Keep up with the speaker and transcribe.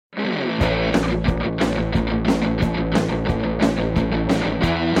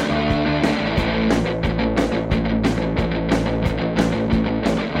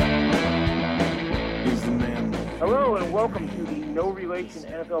welcome to the No Relation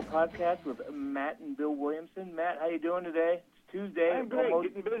NFL podcast with Matt and Bill Williamson. Matt, how you doing today? It's Tuesday. I'm great,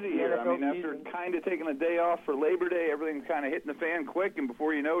 getting busy here. After kind of taking a day off for Labor Day, everything's kind of hitting the fan quick, and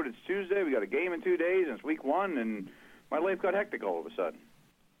before you know it, it's Tuesday. We got a game in 2 days, and it's week 1, and my life got hectic all of a sudden.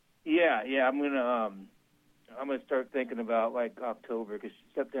 Yeah. I'm gonna start thinking about like October because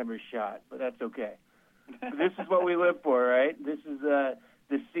September's shot, but that's okay. This is what we live for, right? This is the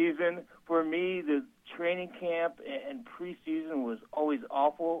season. For me, the training camp and preseason was always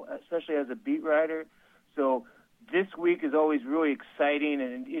awful, especially as a beat writer. So this week is always really exciting,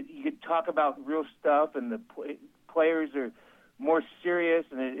 and you could talk about real stuff, and the players are more serious,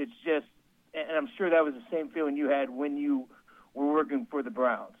 and it's just, and I'm sure that was the same feeling you had when you were working for the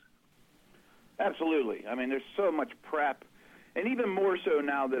Browns. Absolutely. I mean, there's so much prep, and even more so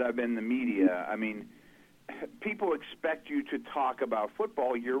now that I've been in the media. I mean, people expect you to talk about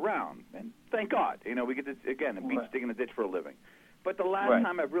football year-round, and thank God. You know, we get to, again, a beat stick in the ditch for a living. But the last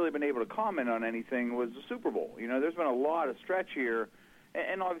time I've really been able to comment on anything was the Super Bowl. You know, there's been a lot of stretch here,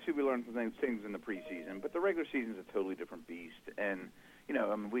 and obviously we learned some things in the preseason, but the regular season is a totally different beast. And, you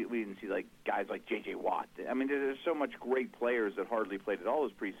know, I mean, we didn't see, like, guys like J.J. Watt. I mean, there's so much great players that hardly played at all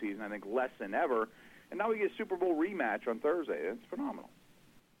this preseason, I think less than ever. And now we get a Super Bowl rematch on Thursday. It's phenomenal.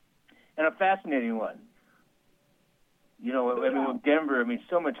 And a fascinating one. You know, I mean, with Denver, I mean,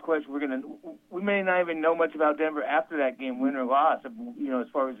 so much question. We may not even know much about Denver after that game, win or loss, you know, as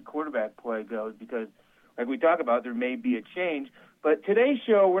far as the quarterback play goes, because, like we talk about, there may be a change. But today's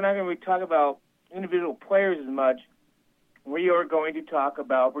show, we're not going to really talk about individual players as much. We are going to talk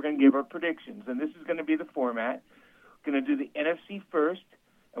about, we're going to give our predictions, and this is going to be the format. We're going to do the NFC first,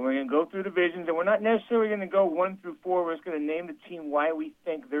 and we're going to go through divisions, and we're not necessarily going to go 1 through 4. We're just going to name the team why we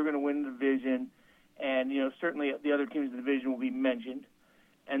think they're going to win the division. And, you know, certainly the other teams in the division will be mentioned.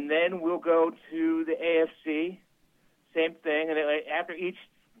 And then we'll go to the AFC, same thing. And after each,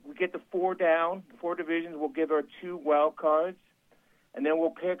 we get the 4 down, the 4 divisions, we'll give our 2 wild cards. And then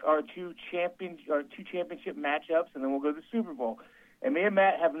we'll pick our two championship matchups, and then we'll go to the Super Bowl. And me and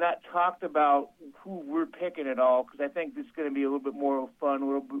Matt have not talked about who we're picking at all, because I think this is going to be a little bit more fun, a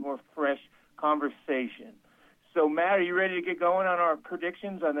little bit more fresh conversation. So, Matt, are you ready to get going on our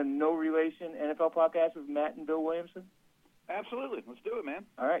predictions on the No Relation NFL podcast with Matt and Bill Williamson? Absolutely. Let's do it, man.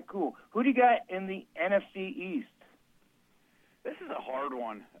 All right, cool. Who do you got in the NFC East? This is a hard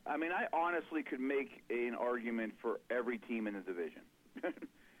one. I mean, I honestly could make an argument for every team in the division,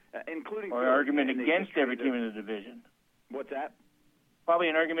 including... Or an argument against every team in the division. What's that? Probably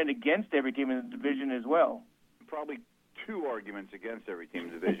an argument against every team in the division as well. Probably 2 arguments against every team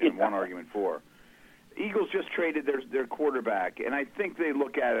in the division and 1 argument for. Eagles just traded their quarterback, and I think they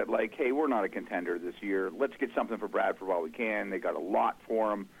look at it like, hey, we're not a contender this year. Let's get something for Bradford while we can. They got a lot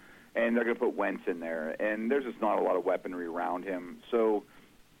for him, and they're going to put Wentz in there. And there's just not a lot of weaponry around him. So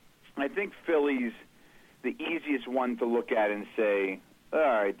I think Philly's the easiest one to look at and say, all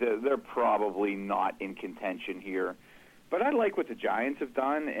right, they're probably not in contention here. But I like what the Giants have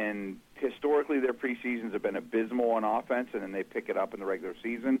done, and historically their preseasons have been abysmal on offense, and then they pick it up in the regular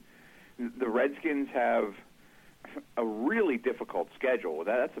season. The Redskins have a really difficult schedule.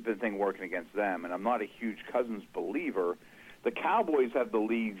 That's the thing working against them, and I'm not a huge Cousins believer. The Cowboys have the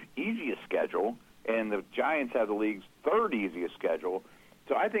league's easiest schedule, and the Giants have the league's 3rd easiest schedule.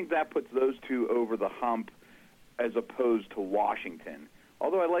 So I think that puts those 2 over the hump as opposed to Washington.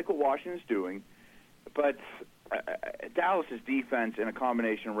 Although I like what Washington's doing, but Dallas's defense and a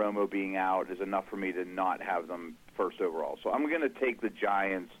combination of Romo being out is enough for me to not have them first overall. So I'm going to take the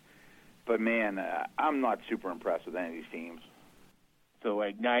Giants. But, man, I'm not super impressed with any of these teams. So,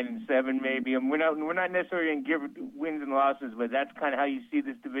 like 9-7 maybe. We're not necessarily going to give wins and losses, but that's kind of how you see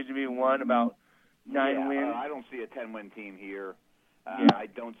this division being won, about 9 wins. I don't see a 10-win team here. I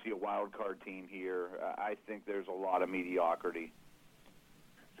don't see a wild card team here. I think there's a lot of mediocrity.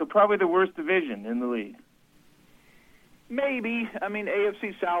 So probably the worst division in the league. Maybe. I mean,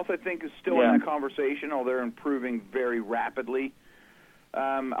 AFC South, I think, is still in that conversation, although they're improving very rapidly.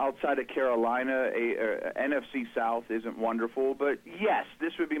 Outside of Carolina, NFC South isn't wonderful, but yes,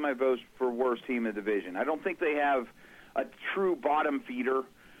 this would be my vote for worst team in the division. I don't think they have a true bottom feeder,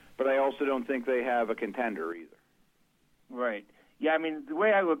 but I also don't think they have a contender either. Right. Yeah, I mean, the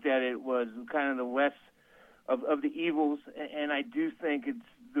way I looked at it was kind of the less of the evils, and I do think it's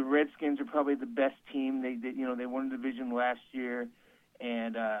the Redskins are probably the best team. They won the division last year,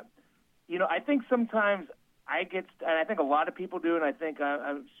 and I think sometimes and I think a lot of people do, and I think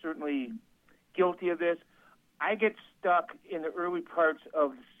I'm certainly guilty of this. I get stuck in the early parts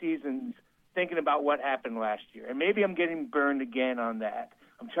of the seasons thinking about what happened last year, and maybe I'm getting burned again on that.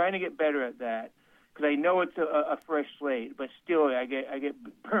 I'm trying to get better at that. because I know it's a fresh slate, but still I get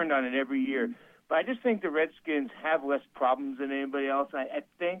burned on it every year. But I just think the Redskins have less problems than anybody else. I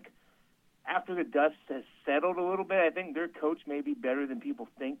think after the dust has settled a little bit, I think their coach may be better than people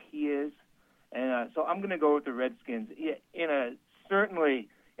think he is. And so I'm going to go with the Redskins certainly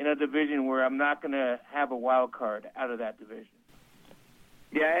in a division where I'm not going to have a wild card out of that division.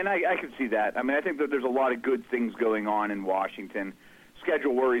 Yeah, and I can see that. I mean, I think that there's a lot of good things going on in Washington.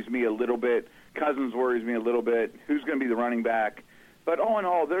 Schedule worries me a little bit. Cousins worries me a little bit. Who's going to be the running back? But all in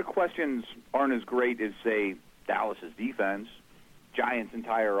all, their questions aren't as great as, say, Dallas's defense, Giants'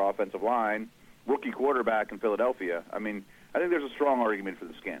 entire offensive line, rookie quarterback in Philadelphia. I mean, I think there's a strong argument for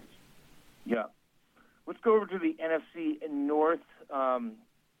the Skins. Yeah. Let's go over to the NFC North.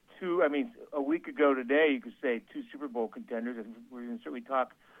 A week ago today, you could say two Super Bowl contenders, and we're going to certainly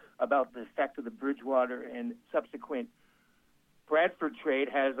talk about the effect of the Bridgewater and subsequent Bradford trade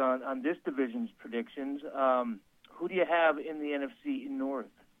has on this division's predictions. Who do you have in the NFC North?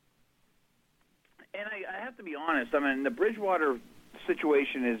 And I have to be honest. I mean, the Bridgewater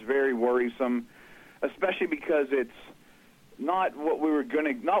situation is very worrisome, especially because it's not what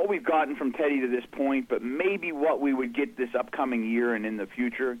we've gotten from Teddy to this point, but maybe what we would get this upcoming year and in the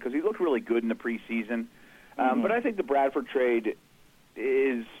future, because he looked really good in the preseason. But I think the Bradford trade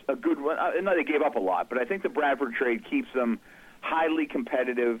is a good one. I know they gave up a lot, but I think the Bradford trade keeps them highly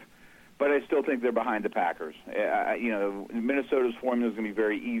competitive. But I still think they're behind the Packers. Minnesota's formula is going to be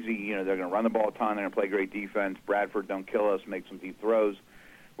very easy. They're going to run the ball a ton. They're going to play great defense. Bradford, don't kill us, make some deep throws.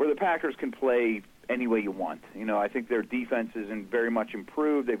 Where the Packers can play any way you want. I think their defense is very much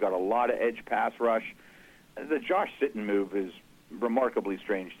improved. They've got a lot of edge pass rush. The Josh Sitton move is remarkably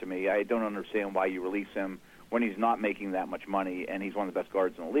strange to me. I don't understand why you release him when he's not making that much money, and he's one of the best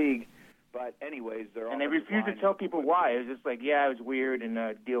guards in the league. But anyways, and they refuse to tell people why. It's just like, yeah, it was weird, and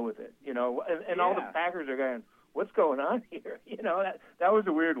deal with it. And all the Packers are going, what's going on here? That was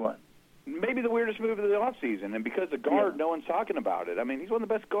a weird one. Maybe the weirdest move of the offseason, and because the guard, no one's talking about it. I mean, he's one of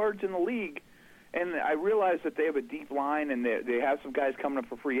the best guards in the league, and I realize that they have a deep line, and they have some guys coming up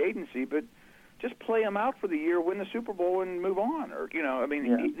for free agency, but just play him out for the year, win the Super Bowl, and move on. Or he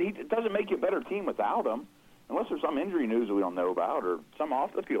doesn't make you a better team without him. Unless there's some injury news that we don't know about or some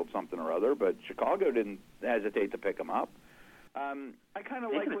off-the-field something or other, but Chicago didn't hesitate to pick him up. I kind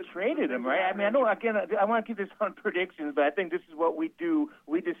of like... They could have traded him, right? I mean, I want to keep this on predictions, but I think this is what we do.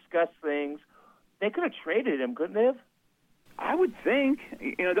 We discuss things. They could have traded him, couldn't they have? I would think.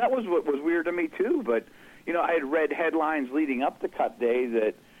 That was what was weird to me, too. But, I had read headlines leading up to cut day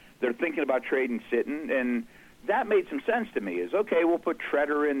that they're thinking about trading Sitton, and... that made some sense to me. Is okay, we'll put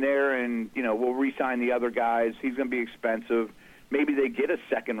Treader in there, and we'll re-sign the other guys. He's going to be expensive. Maybe they get a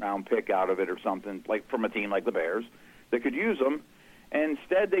second-round pick out of it or something, like from a team like the Bears that could use him. And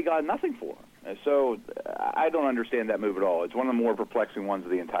instead, they got nothing for him. So I don't understand that move at all. It's one of the more perplexing ones of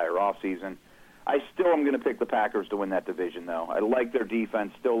the entire offseason. I still am going to pick the Packers to win that division, though. I like their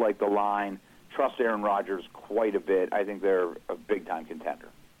defense, still like the line. Trust Aaron Rodgers quite a bit. I think they're a big-time contender.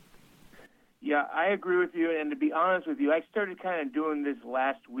 Yeah, I agree with you, and to be honest with you, I started kind of doing this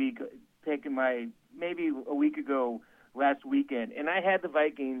last week, taking maybe a week ago last weekend, and I had the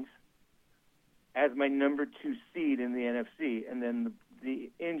Vikings as my number 2 seed in the NFC, and then the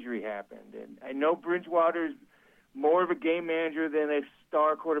injury happened. And I know Bridgewater's more of a game manager than a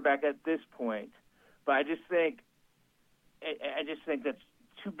star quarterback at this point, but I just think that's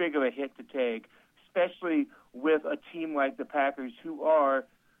too big of a hit to take, especially with a team like the Packers who are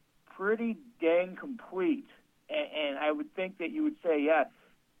pretty dang complete, and I would think that you would say, yeah,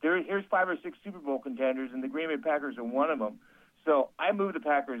 here's 5 or 6 Super Bowl contenders, and the Green Bay Packers are one of them. So I moved the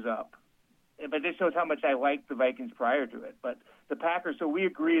Packers up, but this shows how much I liked the Vikings prior to it. But the Packers, so we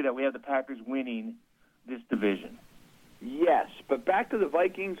agree that we have the Packers winning this division. Yes, but back to the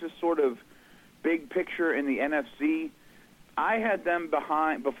Vikings, this sort of big picture in the NFC. I had them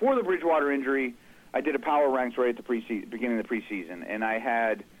behind before the Bridgewater injury. I did a power ranks right at the beginning of the preseason, and I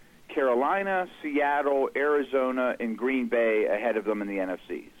had Carolina, Seattle, Arizona, and Green Bay ahead of them in the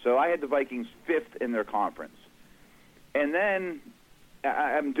NFC. So I had the Vikings 5th in their conference. And then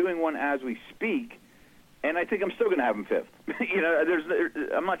I'm doing one as we speak, and I think I'm still going to have them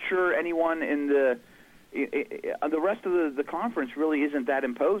 5th. I'm not sure anyone in the rest of the conference really isn't that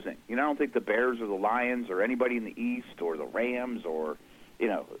imposing. I don't think the Bears or the Lions or anybody in the East or the Rams or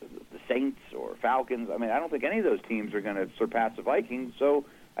the Saints or Falcons. I mean, I don't think any of those teams are going to surpass the Vikings. So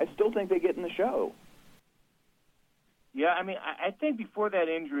I still think they get in the show. Yeah, I mean, I think before that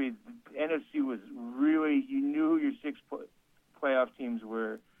injury, the NFC was really, you knew who your 6 playoff teams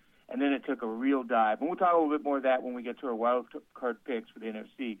were, and then it took a real dive. And we'll talk a little bit more of that when we get to our wild card picks for the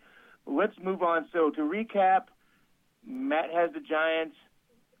NFC. Let's move on. So to recap, Matt has the Giants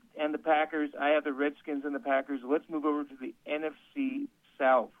and the Packers. I have the Redskins and the Packers. Let's move over to the NFC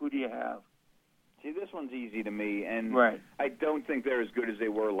South. Who do you have? See, this one's easy to me, and right. I don't think they're as good as they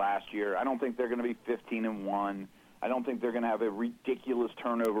were last year. I don't think they're going to be 15-1. I don't think they're going to have a ridiculous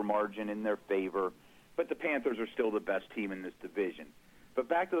turnover margin in their favor. But the Panthers are still the best team in this division. But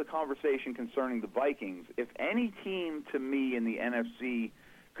back to the conversation concerning the Vikings, if any team to me in the NFC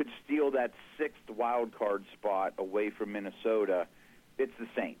could steal that sixth wild card spot away from Minnesota, it's the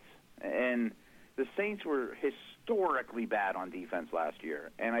Saints. And the Saints were historically bad on defense last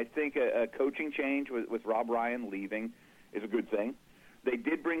year. And I think a coaching change with Rob Ryan leaving is a good thing. They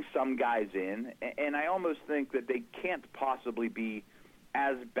did bring some guys in, and I almost think that they can't possibly be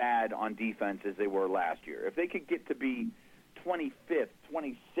as bad on defense as they were last year. If they could get to be 25th,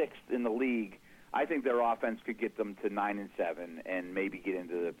 26th in the league, I think their offense could get them to 9-7 and maybe get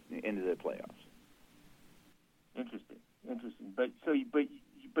into the playoffs. Interesting.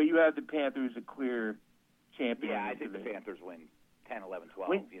 But you have the Panthers a clear champion. Yeah, I think the Panthers win 10, 11,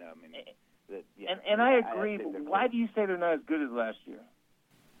 12. And I agree. But why do you say they're not as good as last year?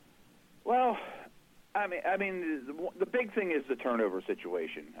 Well, I mean, the big thing is the turnover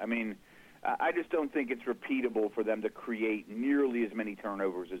situation. I mean, I just don't think it's repeatable for them to create nearly as many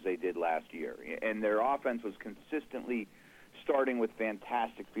turnovers as they did last year. And their offense was consistently starting with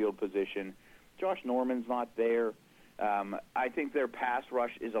fantastic field position. Josh Norman's not there. I think their pass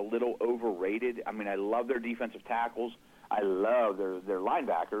rush is a little overrated. I mean, I love their defensive tackles. I love their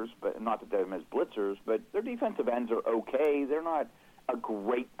linebackers, but not that they're them as blitzers, but their defensive ends are okay. They're not a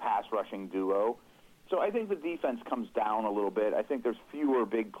great pass rushing duo. So I think the defense comes down a little bit. I think there's fewer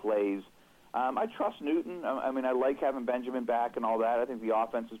big plays. I trust Newton. I mean, I like having Benjamin back and all that. I think the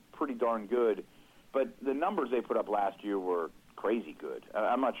offense is pretty darn good. But the numbers they put up last year were crazy good.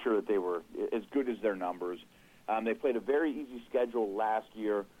 I'm not sure that they were as good as their numbers. They played a very easy schedule last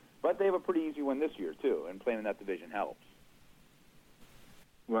year, but they have a pretty easy one this year, too, and playing in that division helps.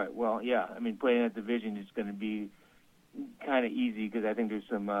 Right. Well, yeah. I mean, playing in that division is going to be kind of easy because I think there's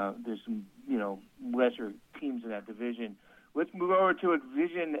some lesser teams in that division. Let's move over to a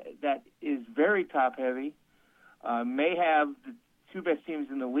division that is very top-heavy, may have the two best teams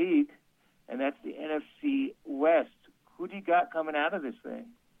in the league, and that's the NFC West. Who do you got coming out of this thing?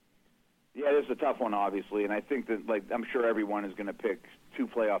 Yeah, this is a tough one, obviously, and I think that, I'm sure everyone is going to pick two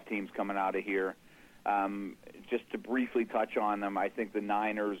playoff teams coming out of here. Just to briefly touch on them, I think the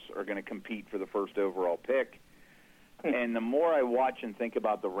Niners are going to compete for the first overall pick. And the more I watch and think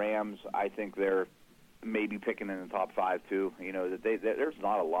about the Rams, I think they're maybe picking in the top 5 too. You know, there's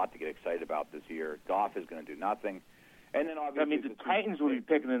not a lot to get excited about this year. Goff is going to do nothing. And then obviously the Titans will be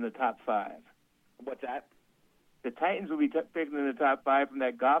picking in the top 5. What's that? The Titans will be picking in the top 5 from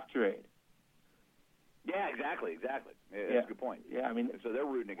that Goff trade. Yeah, exactly. That's a good point. Yeah, I mean, so they're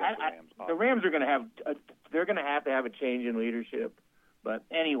rooting against the Rams. The Rams are going to have to have a change in leadership. But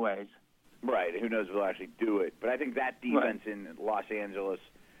anyways, right. Who knows if they'll actually do it? But I think that defense in Los Angeles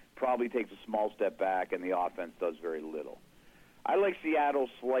probably takes a small step back, and the offense does very little. I like Seattle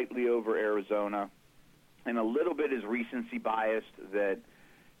slightly over Arizona, and a little bit is recency biased that.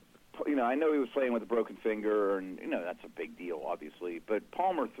 I know he was playing with a broken finger, and that's a big deal, obviously. But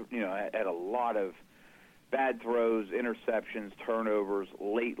Palmer, had a lot of bad throws, interceptions, turnovers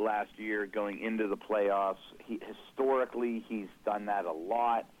late last year going into the playoffs. Historically, he's done that a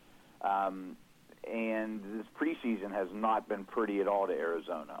lot. And this preseason has not been pretty at all to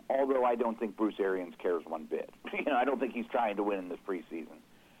Arizona, although I don't think Bruce Arians cares one bit. I don't think he's trying to win in this preseason.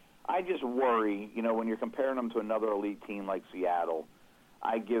 I just worry, when you're comparing them to another elite team like Seattle,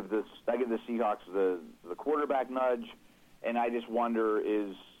 I give the Seahawks the quarterback nudge, and I just wonder,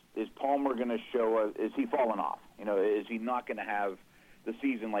 is Palmer going to show is he falling off? Is he not going to have the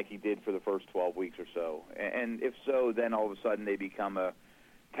season like he did for the first 12 weeks or so? And if so, then all of a sudden they become a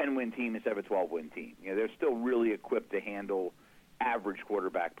 10-win team instead of a 12-win team. They're still really equipped to handle average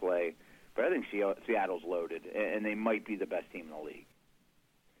quarterback play, but I think Seattle's loaded, and they might be the best team in the league.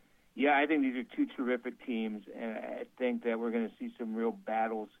 Yeah, I think these are two terrific teams, and I think that we're going to see some real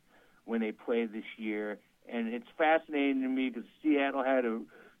battles when they play this year. And it's fascinating to me because Seattle had to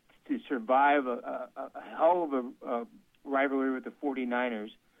survive a hell of a rivalry with the 49ers.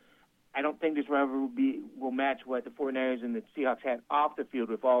 I don't think this rivalry will match what the 49ers and the Seahawks had off the field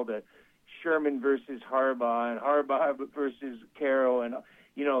with all the Sherman versus Harbaugh and Harbaugh versus Carroll, and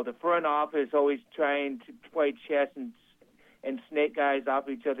the front office always trying to play chess and snake guys off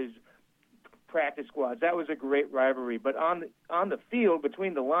each other's practice squads. That was a great rivalry. But on the field,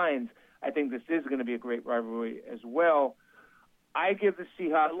 between the lines, I think this is going to be a great rivalry as well. I give the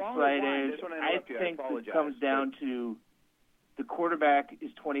Seahawks Along a slight those lines, edge. just wanna I interrupt you, think I it apologize, comes down to the quarterback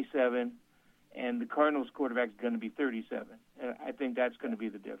is 27, and the Cardinals' quarterback is going to be 37. And I think that's going to be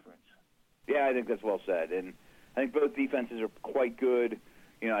the difference. Yeah, I think that's well said. And I think both defenses are quite good.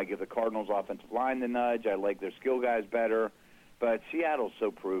 You know, I give the Cardinals' offensive line the nudge. I like their skill guys better. But Seattle's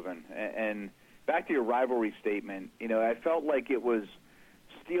so proven. And back to your rivalry statement, you know, I felt like it was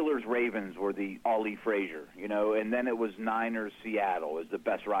Steelers-Ravens were the Ali Frazier, you know, and then it was Niners-Seattle is the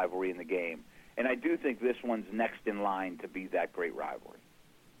best rivalry in the game. And I do think this one's next in line to be that great rivalry.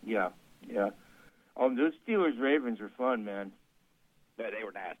 Yeah. Those Steelers-Ravens are fun, man. Yeah, they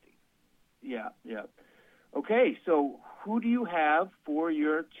were nasty. Yeah. Okay, so who do you have for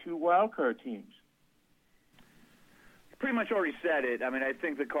your 2 wildcard teams? Pretty much already said it. I mean, I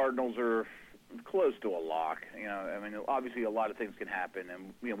think the Cardinals are close to a lock. You know, I mean, obviously a lot of things can happen,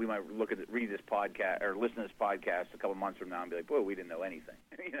 and you know, we might read this podcast or listen to this podcast a couple months from now and be like, "Boy, we didn't know anything."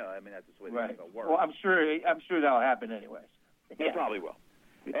 You know, I mean, that's the way the NFL works. Well, I'm sure that'll happen anyways. It probably will.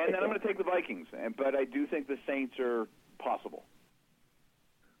 And then I'm going to take the Vikings, but I do think the Saints are possible.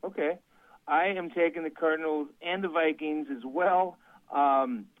 Okay, I am taking the Cardinals and the Vikings as well.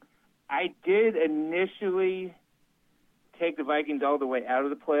 I did initially take the Vikings all the way out of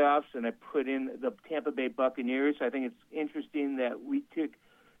the playoffs, and I put in the Tampa Bay Buccaneers. I think it's interesting that we took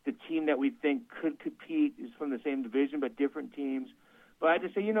the team that we think could compete is from the same division but different teams. But I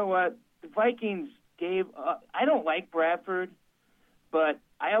just say, you know what? The Vikings gave up. I don't like Bradford, but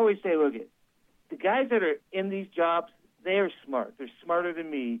I always say, look, the guys that are in these jobs, they are smart. They're smarter than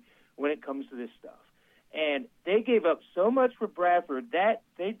me when it comes to this stuff. And they gave up so much for Bradford that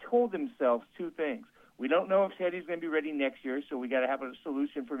they told themselves 2 things. We don't know if Teddy's going to be ready next year, so we got to have a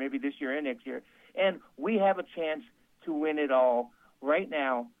solution for maybe this year and next year. And we have a chance to win it all right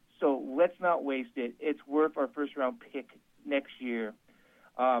now, so let's not waste it. It's worth our first-round pick next year.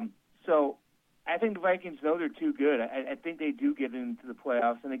 So I think the Vikings know they're too good. I think they do get into the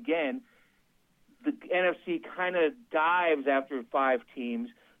playoffs. And, again, the NFC kind of dives after 5 teams,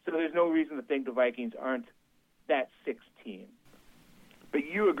 so there's no reason to think the Vikings aren't that 6th team. But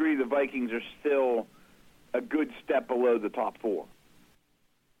you agree the Vikings are still a good step below the top 4.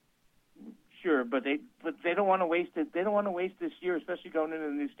 Sure, but they don't want to waste it. They don't want to waste this year, especially going into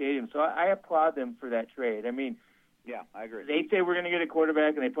the new stadium. So I applaud them for that trade. I mean, yeah, I agree. They say we're going to get a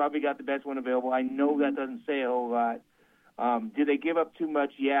quarterback, and they probably got the best one available. I know that doesn't say a whole lot. Did they give up too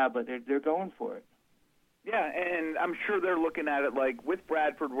much? Yeah, but they're going for it. Yeah, and I'm sure they're looking at it like, with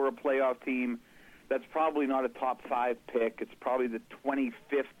Bradford, we're a playoff team. That's probably not a top 5 pick. It's probably the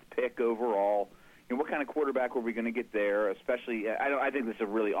 25th pick overall. You know, what kind of quarterback were we going to get there? Especially, I think this is a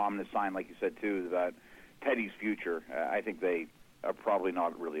really ominous sign, like you said, too, about Teddy's future. I think they are probably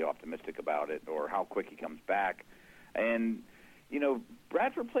not really optimistic about it or how quick he comes back. And, you know,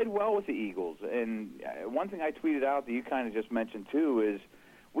 Bradford played well with the Eagles. And one thing I tweeted out that you kind of just mentioned, too, is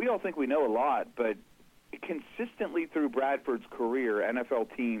we all think we know a lot, but consistently through Bradford's career,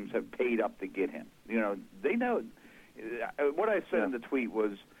 NFL teams have paid up to get him. You know, they know. What I said in the tweet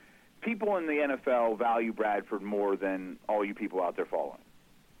was people in the NFL value Bradford more than all you people out there following.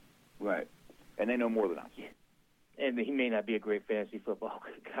 Right. And they know more than us. And he may not be a great fantasy football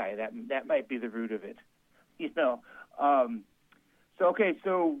guy. That might be the root of it. You know. So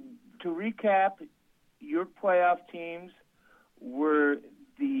to recap, your playoff teams were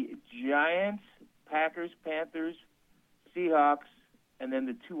the Giants, Packers, Panthers, Seahawks, and then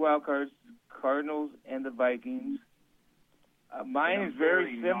the 2 wild cards, Cardinals and the Vikings. Mine is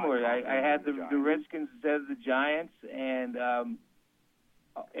very similar. I had the Redskins instead of the Giants, and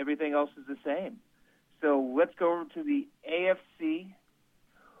everything else is the same. So let's go over to the AFC.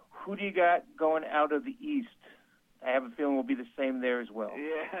 Who do you got going out of the East? I have a feeling we'll be the same there as well.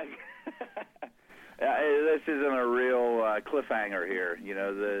 Yeah. This isn't a real cliffhanger here. You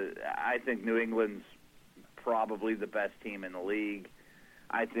know, I think New England's probably the best team in the league.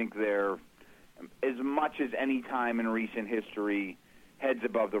 I think they're, as much as any time in recent history, heads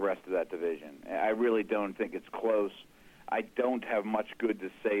above the rest of that division. I really don't think it's close. I don't have much good to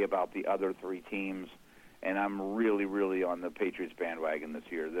say about the other 3 teams, and I'm really, really on the Patriots bandwagon this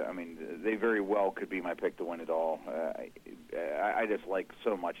year. I mean, they very well could be my pick to win it all. I just like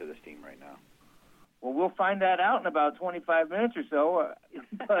so much of this team right now. Well, we'll find that out in about 25 minutes or so.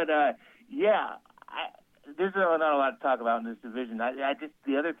 But, there's not a lot to talk about in this division. I just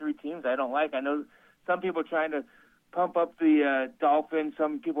the other 3 teams I don't like. I know some people are trying to pump up the Dolphins.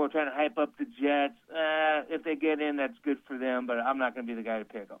 Some people are trying to hype up the Jets. If they get in, that's good for them, but I'm not going to be the guy to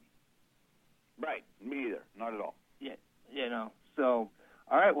pick them. Right. Me either. Not at all. Yeah. You know. So,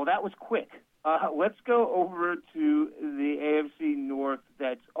 all right. Well, that was quick. Let's go over to the AFC North.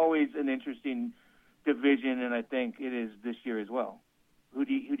 That's always an interesting division, and I think it is this year as well. Who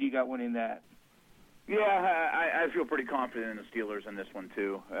do you got winning that? Yeah, I feel pretty confident in the Steelers in this one,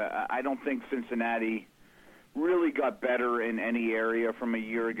 too. I don't think Cincinnati really got better in any area from a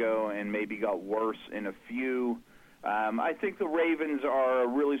year ago and maybe got worse in a few. I think the Ravens are a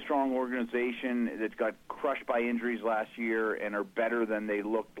really strong organization that got crushed by injuries last year and are better than they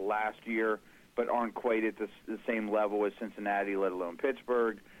looked last year, but aren't quite at the same level as Cincinnati, let alone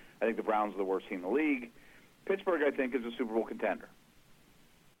Pittsburgh. I think the Browns are the worst team in the league. Pittsburgh, I think, is a Super Bowl contender.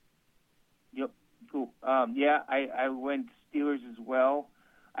 Yep, cool. I went Steelers as well.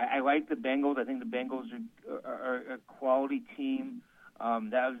 I like the Bengals. I think the Bengals are a quality team.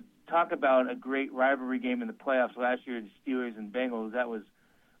 That was talk about a great rivalry game in the playoffs last year, the Steelers and Bengals. That was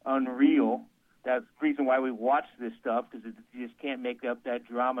unreal. That's the reason why we watch this stuff, because you just can't make up that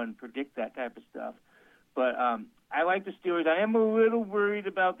drama and predict that type of stuff. But I like the Steelers. I am a little worried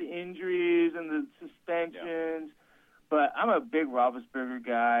about the injuries and the suspensions, but I'm a big Roethlisberger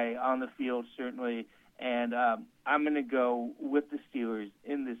guy on the field, certainly, and I'm going to go with the Steelers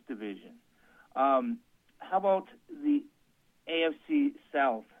in this division. How about the AFC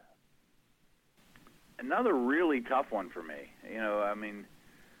South? Another really tough one for me.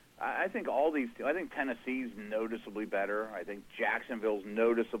 I think I think Tennessee's noticeably better. I think Jacksonville's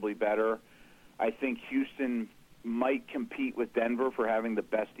noticeably better. I think Houston might compete with Denver for having the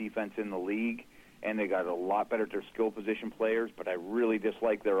best defense in the league, and they got a lot better at their skill position players, but I really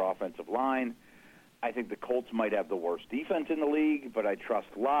dislike their offensive line. I think the Colts might have the worst defense in the league, but I trust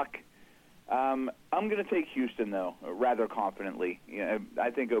Luck. I'm going to take Houston, though, rather confidently.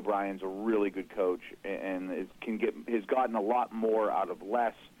 I think O'Brien's a really good coach and has gotten a lot more out of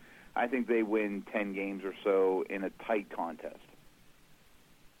less. I think they win 10 games or so in a tight contest.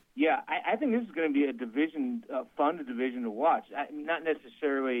 Yeah, I think this is going to be a fun division to watch. Not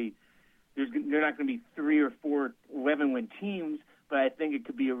necessarily, they're not going to be 3 or 4 11-win teams, but I think it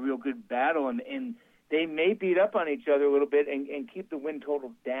could be a real good battle, and they may beat up on each other a little bit and keep the win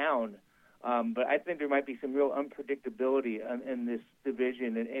total down. But I think there might be some real unpredictability in this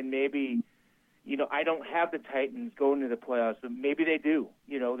division, and maybe, I don't have the Titans going to the playoffs, but maybe they do.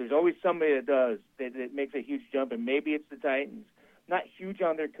 There's always somebody that does, that makes a huge jump, and maybe it's the Titans. Not huge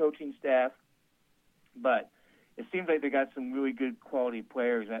on their coaching staff, but it seems like they got some really good quality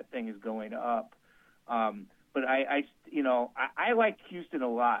players. That thing is going up. But I like Houston a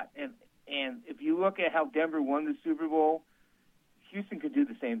lot, and if you look at how Denver won the Super Bowl, Houston could do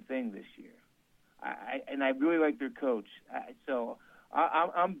the same thing this year. I really like their coach. So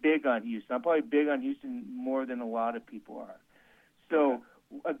I'm big on Houston. I'm probably big on Houston more than a lot of people are. So,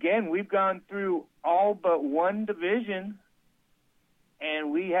 again, we've gone through all but one division,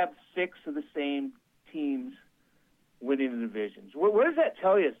 and we have 6 of the same teams winning the divisions. What does that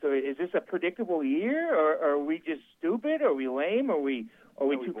tell you? So is this a predictable year, or are we just stupid? Are we lame? Are we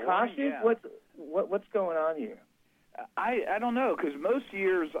too cautious? Yeah. What's going on here? I don't know, because most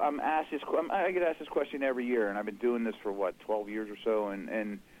years I get asked this question every year, and I've been doing this for 12 years or so,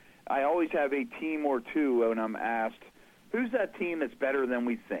 and I always have a team or two when I'm asked, who's that team that's better than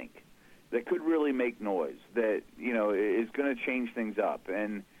we think, that could really make noise, that is going to change things up?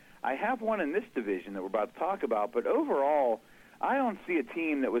 And I have one in this division that we're about to talk about, but overall, I don't see a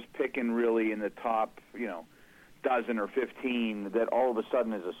team that was picking really in the top, dozen or 15 that all of a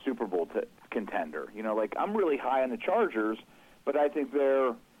sudden is a Super Bowl contender. I'm really high on the Chargers, but I think they're,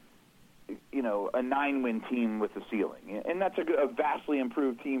 a 9-win team with a ceiling. And that's a vastly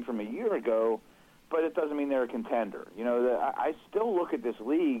improved team from a year ago, but it doesn't mean they're a contender. I still look at this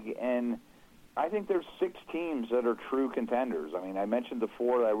league, and I think there's 6 teams that are true contenders. I mean, I mentioned the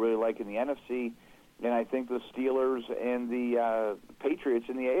 4 that I really like in the NFC, and I think the Steelers and the Patriots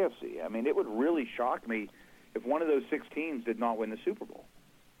in the AFC. I mean, it would really shock me if one of those 6 teams did not win the Super Bowl.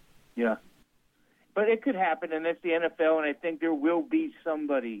 Yeah. But it could happen, and it's the NFL, and I think there will be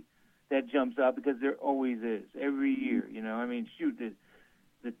somebody that jumps up, because there always is every year. I mean, shoot,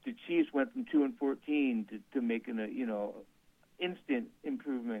 the Chiefs went from 2-14 to making instant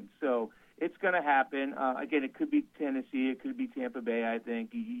improvement. So it's going to happen. Again, it could be Tennessee, it could be Tampa Bay. I think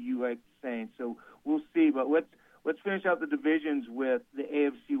you like saying. So we'll see. But let's finish out the divisions with the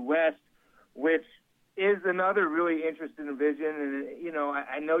AFC West, which is another really interesting division. And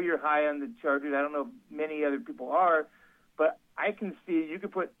I know you're high on the Chargers. I don't know if many other people are, but I can see you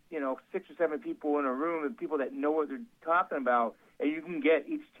could put 6 or 7 people in a room, and people that know what they're talking about, and you can get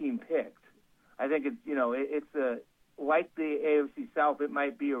each team picked. I think it's like the AFC South. It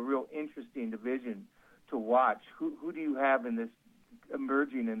might be a real interesting division to watch. Who do you have in this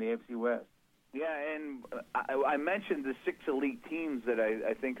emerging in the AFC West? Yeah, and I mentioned the 6 elite teams that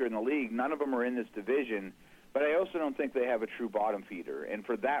I think are in the league. None of them are in this division, but I also don't think they have a true bottom feeder. And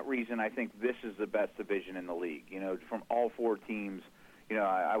for that reason, I think this is the best division in the league. From all 4 teams,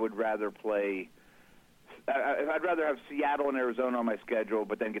 I would rather play. I'd rather have Seattle and Arizona on my schedule,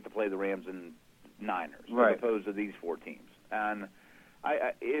 but then get to play the Rams and Niners, right, as opposed to these 4 teams. And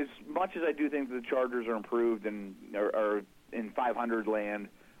as much as I do think the Chargers are improved and are in 500 land,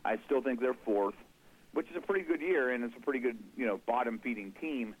 I still think they're 4th, which is a pretty good year, and it's a pretty good, bottom-feeding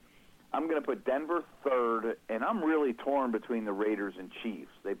team. I'm going to put Denver 3rd, and I'm really torn between the Raiders and Chiefs.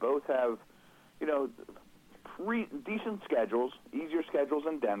 They both have, decent schedules, easier schedules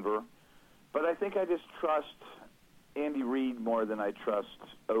than Denver, but I think I just trust Andy Reid more than I trust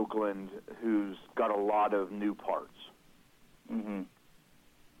Oakland, who's got a lot of new parts. Mm-hmm.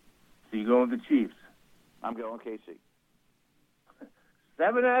 So you go with the Chiefs? I'm going KC.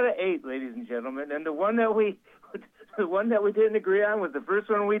 7 out of 8, ladies and gentlemen, and the one that we didn't agree on was the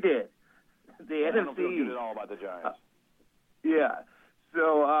first one we did. The NFC. I don't feel good at all about the Giants. Yeah.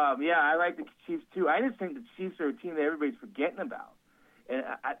 So I like the Chiefs too. I just think the Chiefs are a team that everybody's forgetting about, and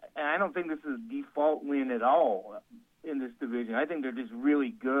I don't think this is a default win at all in this division. I think they're just really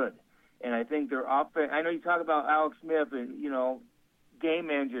good, and I think their offense. I know you talk about Alex Smith and game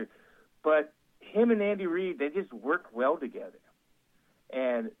manager, but him and Andy Reid, they just work well together.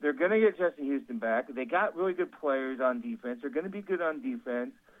 And they're going to get Justin Houston back. They got really good players on defense. They're going to be good on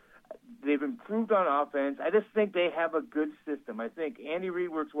defense. They've improved on offense. I just think they have a good system. I think Andy Reid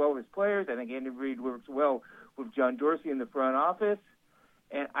works well with his players. I think Andy Reid works well with John Dorsey in the front office.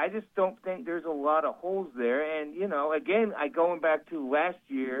 And I just don't think there's a lot of holes there. And, again, going back to last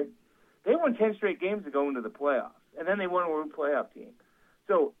year, they won 10 straight games to go into the playoffs. And then they won a world playoff team.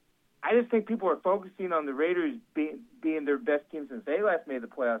 So I just think people are focusing on the Raiders being their best team since they last made the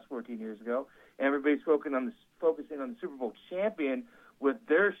playoffs 14 years ago, and everybody's focusing on the Super Bowl champion with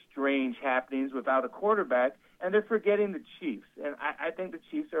their strange happenings without a quarterback, and they're forgetting the Chiefs. And I think the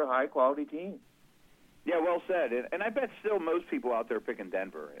Chiefs are a high-quality team. Yeah, well said. And I bet still most people out there are picking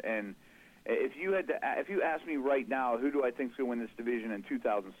Denver. And if you ask me right now, who do I think is going to win this division in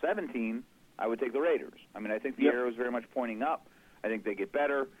 2017, I would take the Raiders. I mean, I think the arrow is very much pointing up. I think they get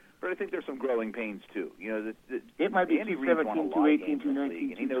better. But I think there's some growing pains, too. It might be 217, 218,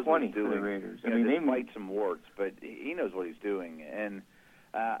 219, 220 for the Raiders. They might some warts, but he knows what he's doing. And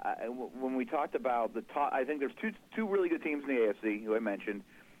when we talked about the top, I think there's two really good teams in the AFC, who I mentioned.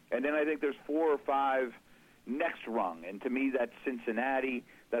 And then I think there's 4 or 5 next rung. And to me, that's Cincinnati.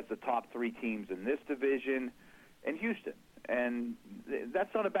 That's the top 3 teams in this division. And Houston. And that's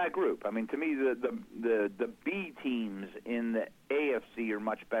not a bad group. I mean, to me, the B teams in the AFC are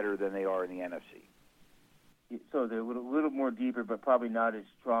much better than they are in the NFC. So they're a little more deeper, but probably not as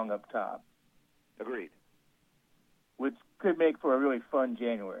strong up top. Agreed. Which could make for a really fun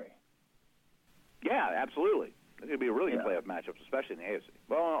January. Yeah, absolutely. It's going to be a really good playoff matchups, especially in the AFC.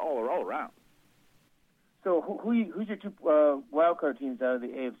 Well, all around. So who's your 2 wildcard teams out of the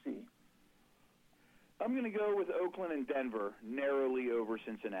AFC? I'm going to go with Oakland and Denver narrowly over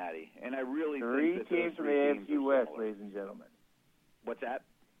Cincinnati, and I really think that teams from the AFC West, ladies and gentlemen. What's that?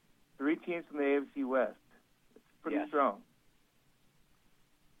 3 teams from the AFC West. It's pretty strong.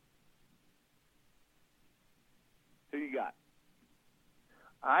 Who you got?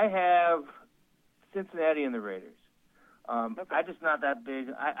 I have Cincinnati and the Raiders. I'm just not that big.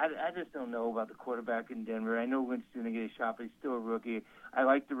 I just don't know about the quarterback in Denver. I know Lynch's going to get a shot, but he's still a rookie. I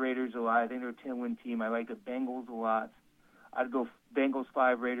like the Raiders a lot. I think they're a 10-win team. I like the Bengals a lot. I'd go Bengals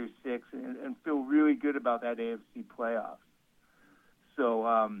 5, Raiders 6, and feel really good about that AFC playoffs. So,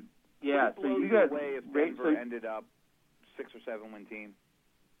 So you guys, away if Denver ended up 6 or 7-win team.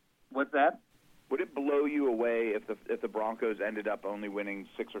 What's that? Would it blow you away if the Broncos ended up only winning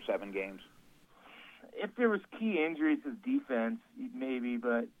 6 or 7 games? If there was key injuries to defense, maybe,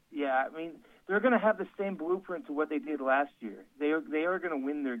 but yeah, I mean, they're going to have the same blueprint to what they did last year. They are going to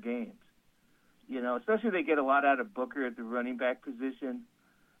win their games, especially if they get a lot out of Booker at the running back position.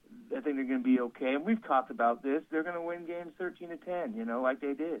 I think they're going to be okay. And we've talked about this. They're going to win games 13-10, like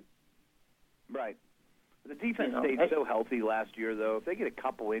they did. Right. The defense stayed so healthy last year, though. If they get a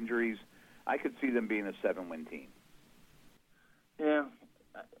couple injuries, I could see them being a 7-win team. Yeah.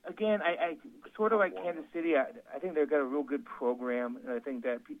 Again, I sort of like Kansas City. I think they've got a real good program, and I think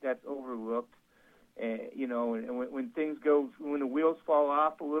that's overlooked. And when things when the wheels fall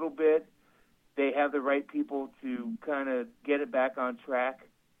off a little bit, they have the right people to kind of get it back on track.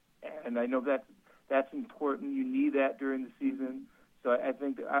 And I know that's important. You need that during the season. So I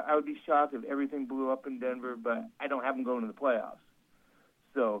think I would be shocked if everything blew up in Denver, but I don't have them going to the playoffs.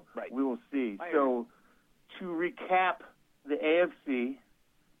 So right. we will see. I So to recap the AFC,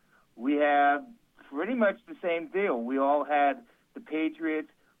 we have pretty much the same deal. We all had the Patriots,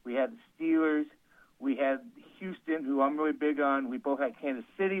 we had the Steelers, we had Houston, who I'm really big on. We both had Kansas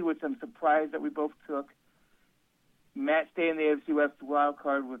City, which I'm surprised that we both took. Matt stayed in the AFC West wild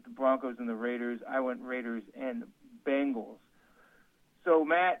card with the Broncos and the Raiders. I went Raiders and Bengals. So,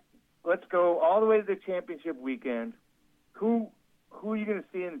 Matt, let's go all the way to the championship weekend. Who are you going to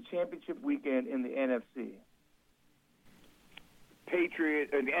see in the championship weekend in the NFC? Patriot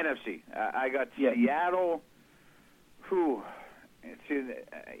and the NFC. I got Seattle. Who?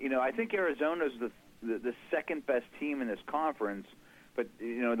 I think Arizona's the second best team in this conference. But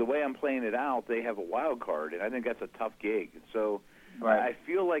the way I'm playing it out, they have a wild card, and I think that's a tough gig. So I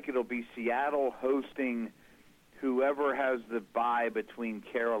feel like it'll be Seattle hosting whoever has the bye between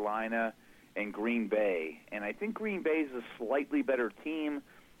Carolina and Green Bay. And I think Green Bay is a slightly better team,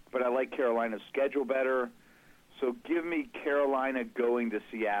 but I like Carolina's schedule better. So give me Carolina going to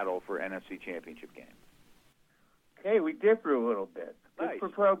Seattle for NFC Championship game. Okay, we differ a little bit. Nice. Good for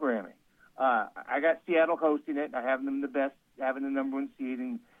programming. I got Seattle hosting it. I have them having the number one seed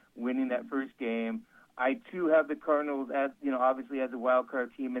and winning that first game. I, too, have the Cardinals as, obviously as a wild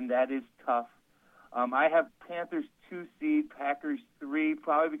card team, and that is tough. I have Panthers 2 seed, Packers 3,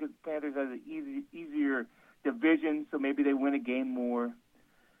 probably because the Panthers have an easier division, so maybe they win a game more.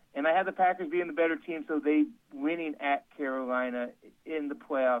 And I have the Packers being the better team, so they winning at Carolina in the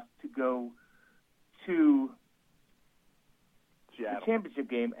playoffs to go to Seattle. the championship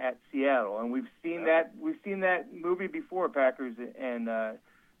game at Seattle. And we've seen that movie before, Packers and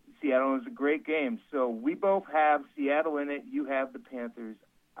Seattle. It was a great game. So we both have Seattle in it. You have the Panthers.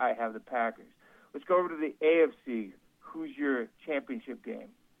 I have the Packers. Let's go over to the AFC. Who's your championship game?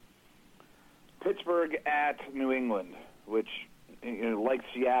 Pittsburgh at New England, which, like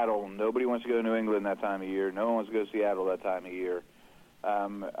Seattle, nobody wants to go to New England that time of year. No one wants to go to Seattle that time of year.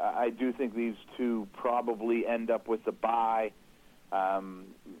 I do think these two probably end up with the bye.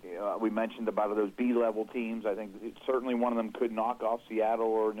 We mentioned about those B-level teams. I think certainly one of them could knock off Seattle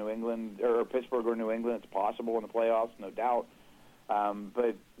or New England, or Pittsburgh or New England. It's possible in the playoffs, no doubt.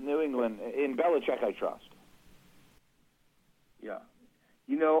 But New England, in Belichick, I trust. Yeah.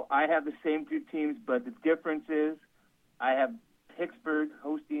 I have the same two teams, but the difference is I have Pittsburgh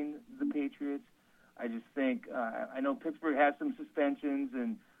hosting the Patriots. I just think I know Pittsburgh has some suspensions,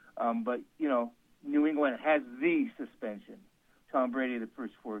 but New England has the suspension. Tom Brady the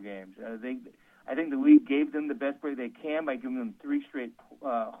first 4 games. I think the league gave them the best break they can by giving them 3 straight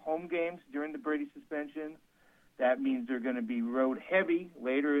home games during the Brady suspension. That means they're going to be road heavy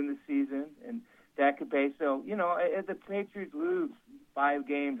later in the season, and that could pay. So, if the Patriots lose 5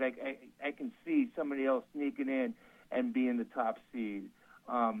 games, I can see somebody else sneaking in and being the top seed.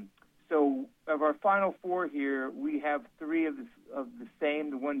 So of our final 4 here, we have 3 of the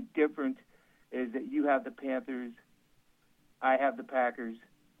same. The one different is that you have the Panthers, I have the Packers.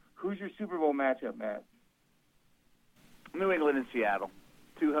 Who's your Super Bowl matchup, Matt? New England and Seattle.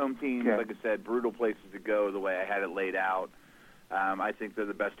 2 home teams, okay. Like I said, brutal places to go the way I had it laid out. I think they're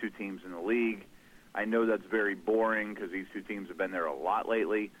the best 2 teams in the league. I know that's very boring because these 2 teams have been there a lot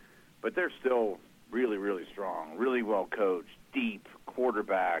lately, but they're still really, really strong, really well coached, deep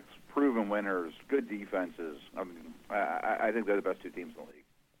quarterbacks, proven winners, good defenses. I think they're the best 2 teams in the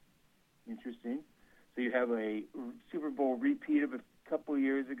league. Interesting. So you have a Super Bowl repeat of a couple of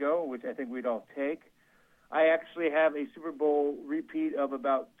years ago, which I think we'd all take. I actually have a Super Bowl repeat of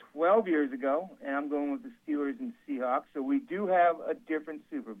about 12 years ago, and I'm going with the Steelers and Seahawks. So we do have a different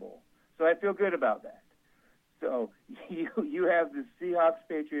Super Bowl. So I feel good about that. So you have the Seahawks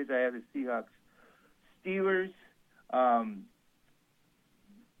Patriots. I have the Seahawks Steelers.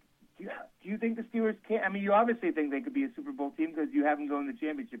 Do you think the Steelers can? I mean, you obviously think they could be a Super Bowl team because you have them going to the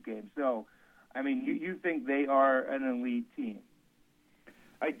championship game. So, I mean, you think they are an elite team.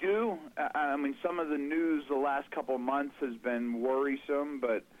 I do. I mean, some of the news the last couple of months has been worrisome,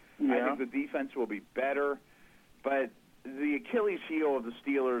 but I think the defense will be better. But the Achilles heel of the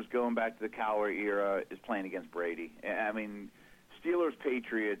Steelers going back to the Cowher era is playing against Brady. I mean,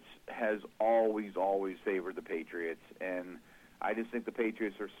 Steelers-Patriots has always favored the Patriots, and I just think the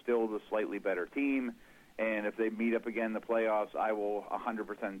Patriots are still the slightly better team. And if they meet up again in the playoffs, I will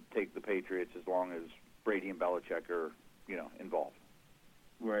 100% take the Patriots as long as Brady and Belichick are, involved.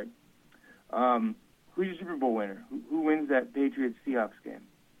 Right. Who's your Super Bowl winner? Who wins that Patriots-Seahawks game?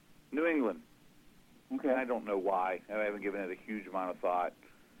 New England. Okay. I don't know why. I haven't given it a huge amount of thought.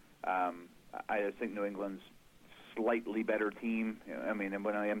 I just think New England's slightly better team. And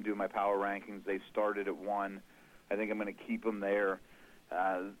when I am doing my power rankings, they started at 1. I think I'm going to keep them there.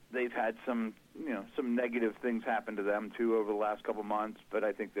 They've had some negative things happen to them too over the last couple months, but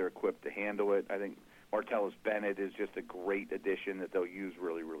I think they're equipped to handle it. I think Martellus Bennett is just a great addition that they'll use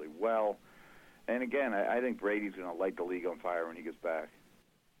really, really well. And again, I think Brady's going to light the league on fire when he gets back.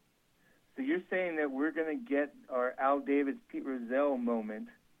 So you're saying that we're going to get our Al Davis, Pete Rozelle moment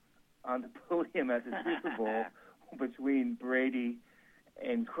on the podium at the Super Bowl between Brady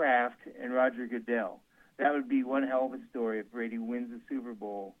and Kraft and Roger Goodell. That would be one hell of a story if Brady wins the Super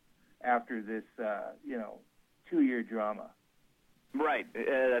Bowl after this, 2-year drama. Right.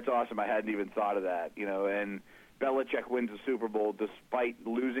 That's awesome. I hadn't even thought of that. And Belichick wins the Super Bowl despite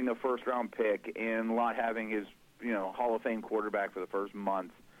losing a first-round pick and not having his, Hall of Fame quarterback for the first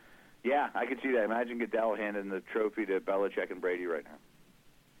month. Yeah, I could see that. Imagine Goodell handing the trophy to Belichick and Brady right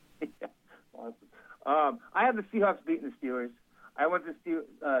now. Yeah, awesome. I have the Seahawks beating the Steelers. I went to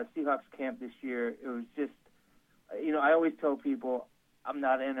Seahawks camp this year. It was just, I always tell people I'm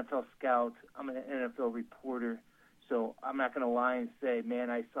not an NFL scout. I'm an NFL reporter. So I'm not going to lie and say, man,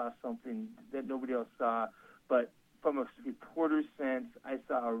 I saw something that nobody else saw. But from a reporter's sense, I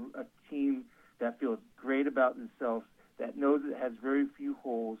saw a team that feels great about themselves, that knows it has very few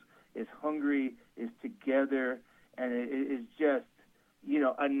holes, is hungry, is together, and it is just,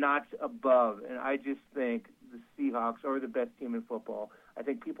 a notch above. And I just think the Seahawks are the best team in football. I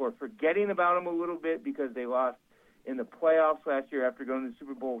think people are forgetting about them a little bit because they lost in the playoffs last year after going to the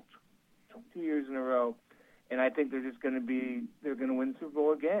Super Bowl 2 years in a row. And I think they're going to win the Super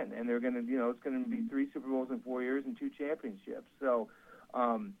Bowl again. And they're going to, it's going to be 3 Super Bowls in 4 years and 2 championships. So,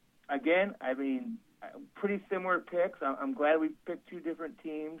 again, pretty similar picks. I'm glad we picked 2 different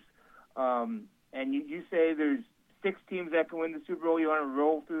teams. And you say there's 6 teams that can win the Super Bowl. You want to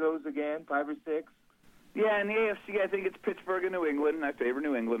roll through those again, 5 or 6? Yeah, in the AFC, I think it's Pittsburgh and New England. I favor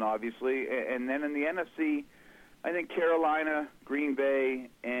New England, obviously. And then in the NFC, I think Carolina, Green Bay,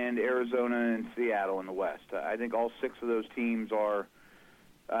 and Arizona and Seattle in the West. I think all 6 of those teams are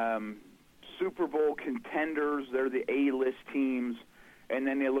Super Bowl contenders. They're the A-list teams. And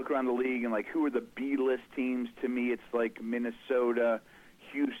then they look around the league and, who are the B-list teams? To me, it's like Minnesota,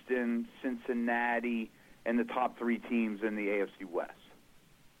 Houston, Cincinnati, and the top 3 teams in the AFC West.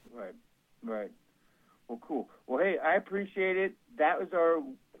 Right. Well, cool. Well, hey, I appreciate it. That was our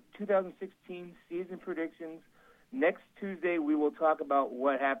 2016 season predictions. Next Tuesday, we will talk about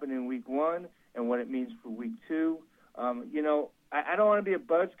what happened in Week 1 and what it means for Week 2. I don't want to be a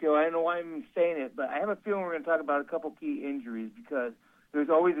buzzkill. I don't know why I'm even saying it, but I have a feeling we're going to talk about a couple key injuries because there's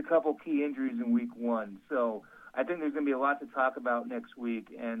always a couple key injuries in Week 1. So I think there's going to be a lot to talk about next week.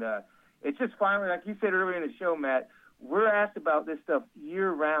 And it's just finally, like you said earlier in the show, Matt, we're asked about this stuff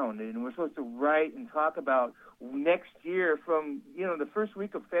year-round, and we're supposed to write and talk about next year from, the first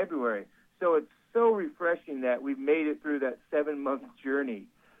week of February. So it's so refreshing that we've made it through that 7-month journey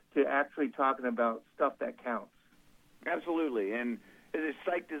to actually talking about stuff that counts. Absolutely. And as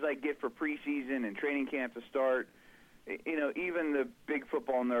psyched as I get for preseason and training camp to start, even the big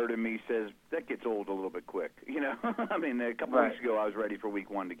football nerd in me says that gets old a little bit quick. A couple weeks ago I was ready for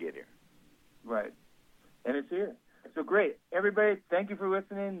Week 1 to get here. Right. And it's here. So great. Everybody, thank you for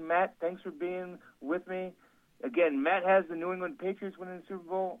listening. Matt, thanks for being with me. Again, Matt has the New England Patriots winning the Super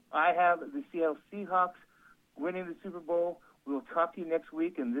Bowl. I have the Seattle Seahawks winning the Super Bowl. We will talk to you next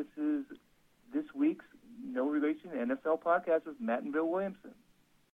week, and this is this week's No Relation NFL podcast with Matt and Bill Williamson.